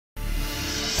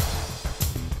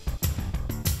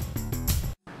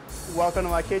Welcome to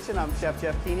my kitchen. I'm Chef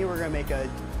Chikn. We're going to make a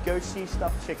goat cheese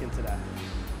stuffed chicken today.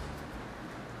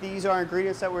 These are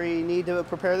ingredients that we need to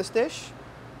prepare this dish.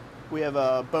 We have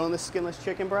a boneless, skinless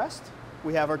chicken breast.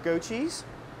 We have our goat cheese.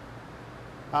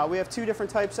 We have two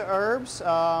different types of herbs.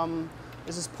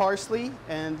 This is parsley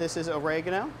and this is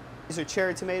oregano. These are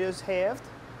cherry tomatoes halved,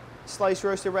 sliced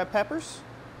roasted red peppers,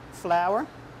 flour,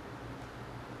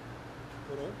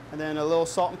 and then a little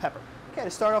salt and pepper. Okay, to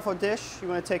start off our dish, you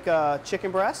want to take a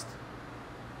chicken breast.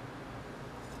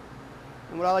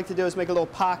 And what I like to do is make a little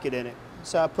pocket in it.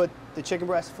 So I put the chicken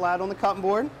breast flat on the cutting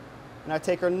board, and I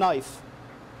take our knife,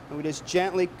 and we just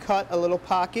gently cut a little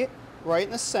pocket right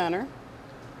in the center,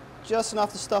 just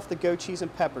enough to stuff the goat cheese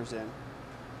and peppers in.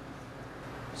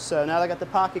 So now that I got the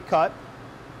pocket cut,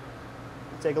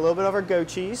 I take a little bit of our goat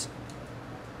cheese,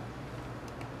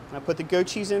 and I put the goat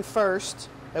cheese in first,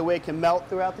 that way it can melt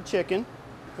throughout the chicken.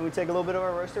 And we take a little bit of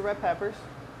our roasted red peppers,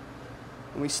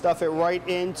 and we stuff it right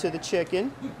into the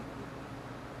chicken.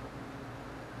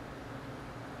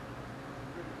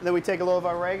 And then we take a little of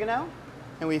our oregano,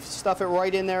 and we stuff it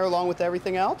right in there along with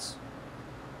everything else.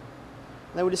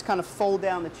 And then we just kind of fold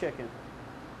down the chicken.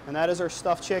 And that is our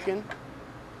stuffed chicken,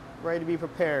 ready to be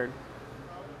prepared.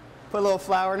 Put a little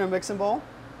flour in a mixing bowl.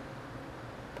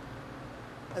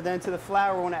 And then to the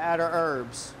flour, we want to add our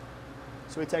herbs.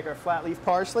 So we take our flat leaf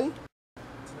parsley, a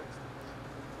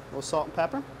little salt and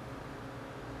pepper.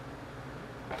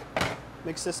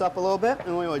 Mix this up a little bit,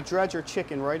 and we want to dredge our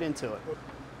chicken right into it.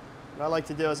 What I like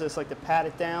to do is I just like to pat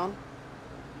it down.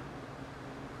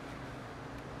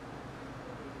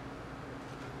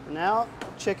 And now,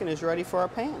 chicken is ready for our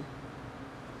pan.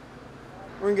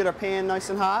 We're going to get our pan nice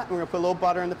and hot. We're going to put a little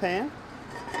butter in the pan.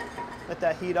 Let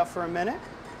that heat up for a minute.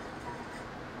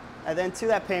 And then to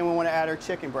that pan, we want to add our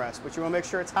chicken breast, but you want to make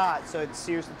sure it's hot so it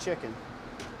sears the chicken.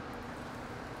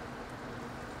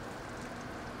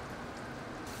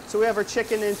 So we have our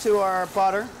chicken into our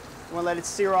butter. We're going to let it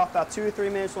sear off about 2 to 3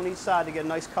 minutes on each side to get a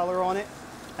nice color on it.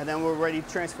 And then we're ready to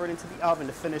transfer it into the oven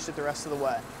to finish it the rest of the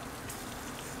way.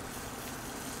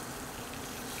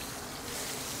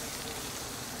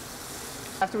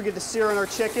 After we get the sear on our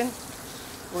chicken,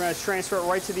 we're going to transfer it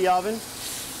right to the oven.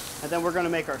 And then we're going to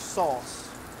make our sauce.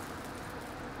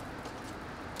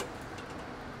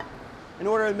 In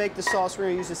order to make the sauce, we're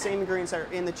going to use the same ingredients that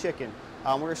are in the chicken.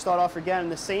 We're going to start off again in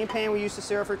the same pan we used to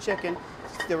sear for chicken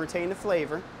to retain the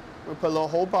flavor. We're going to put a little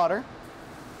whole butter.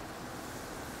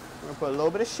 We're going to put a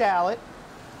little bit of shallot,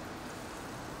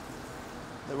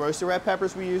 the roasted red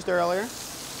peppers we used earlier.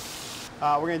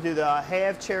 We're going to do the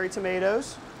halved cherry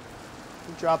tomatoes.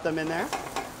 Drop them in there.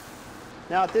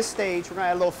 Now at this stage, we're going to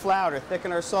add a little flour to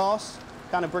thicken our sauce,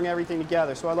 kind of bring everything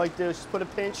together. So what I like to do is just put a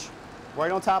pinch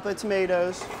right on top of the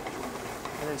tomatoes,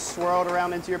 and then swirl it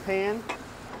around into your pan.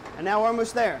 And now we're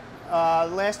almost there. The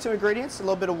last two ingredients, a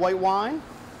little bit of white wine,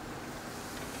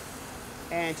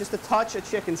 and just a touch of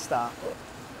chicken stock.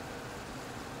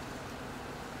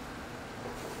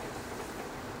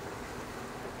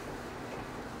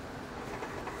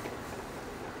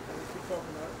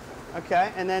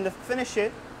 Okay, and then to finish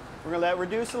it, we're going to let it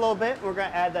reduce a little bit. We're going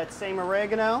to add that same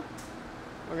oregano.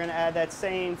 We're going to add that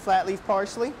same flat leaf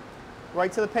parsley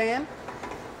right to the pan,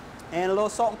 and a little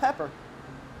salt and pepper.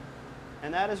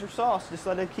 And that is our sauce. Just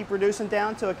let it keep reducing down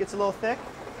until it gets a little thick,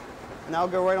 and that'll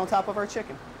go right on top of our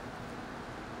chicken.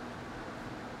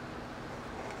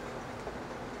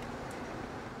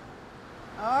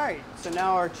 All right, so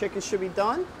now our chicken should be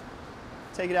done.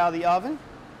 Take it out of the oven,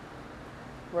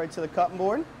 right to the cutting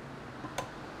board.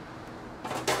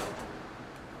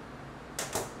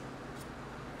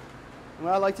 And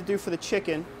what I like to do for the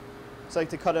chicken is I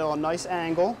like to cut it on a nice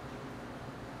angle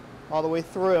all the way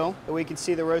through, and we can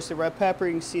see the roasted red pepper,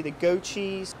 you can see the goat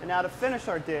cheese. And now to finish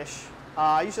our dish,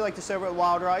 I usually like to serve it with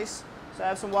wild rice. So I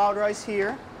have some wild rice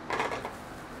here.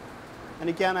 And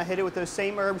again, I hit it with those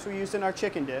same herbs we used in our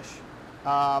chicken dish.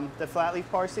 The flat leaf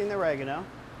parsley and the oregano.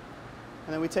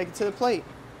 And then we take it to the plate.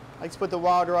 I like to put the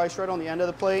wild rice right on the end of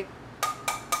the plate.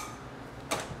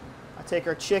 I take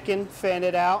our chicken, fan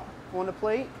it out on the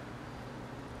plate.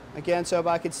 Again, so if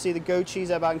I could see the goat cheese,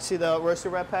 if I can see the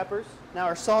roasted red peppers. Now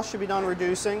our sauce should be done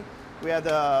reducing. We have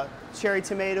the cherry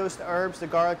tomatoes, the herbs, the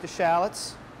garlic, the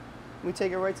shallots. We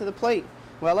take it right to the plate.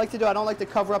 What I like to do, I don't like to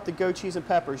cover up the goat cheese and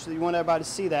peppers. So you want everybody to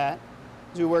see that,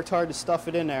 because we worked hard to stuff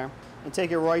it in there. And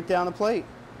take it right down the plate.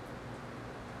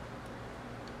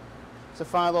 So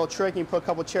find a little trick, you can put a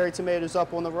couple cherry tomatoes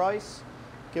up on the rice,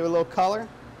 give it a little color.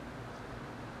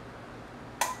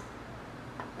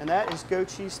 And that is goat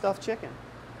cheese stuffed chicken.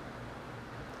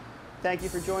 Thank you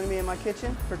for joining me in my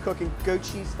kitchen for cooking goat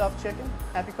cheese stuffed chicken.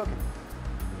 Happy cooking.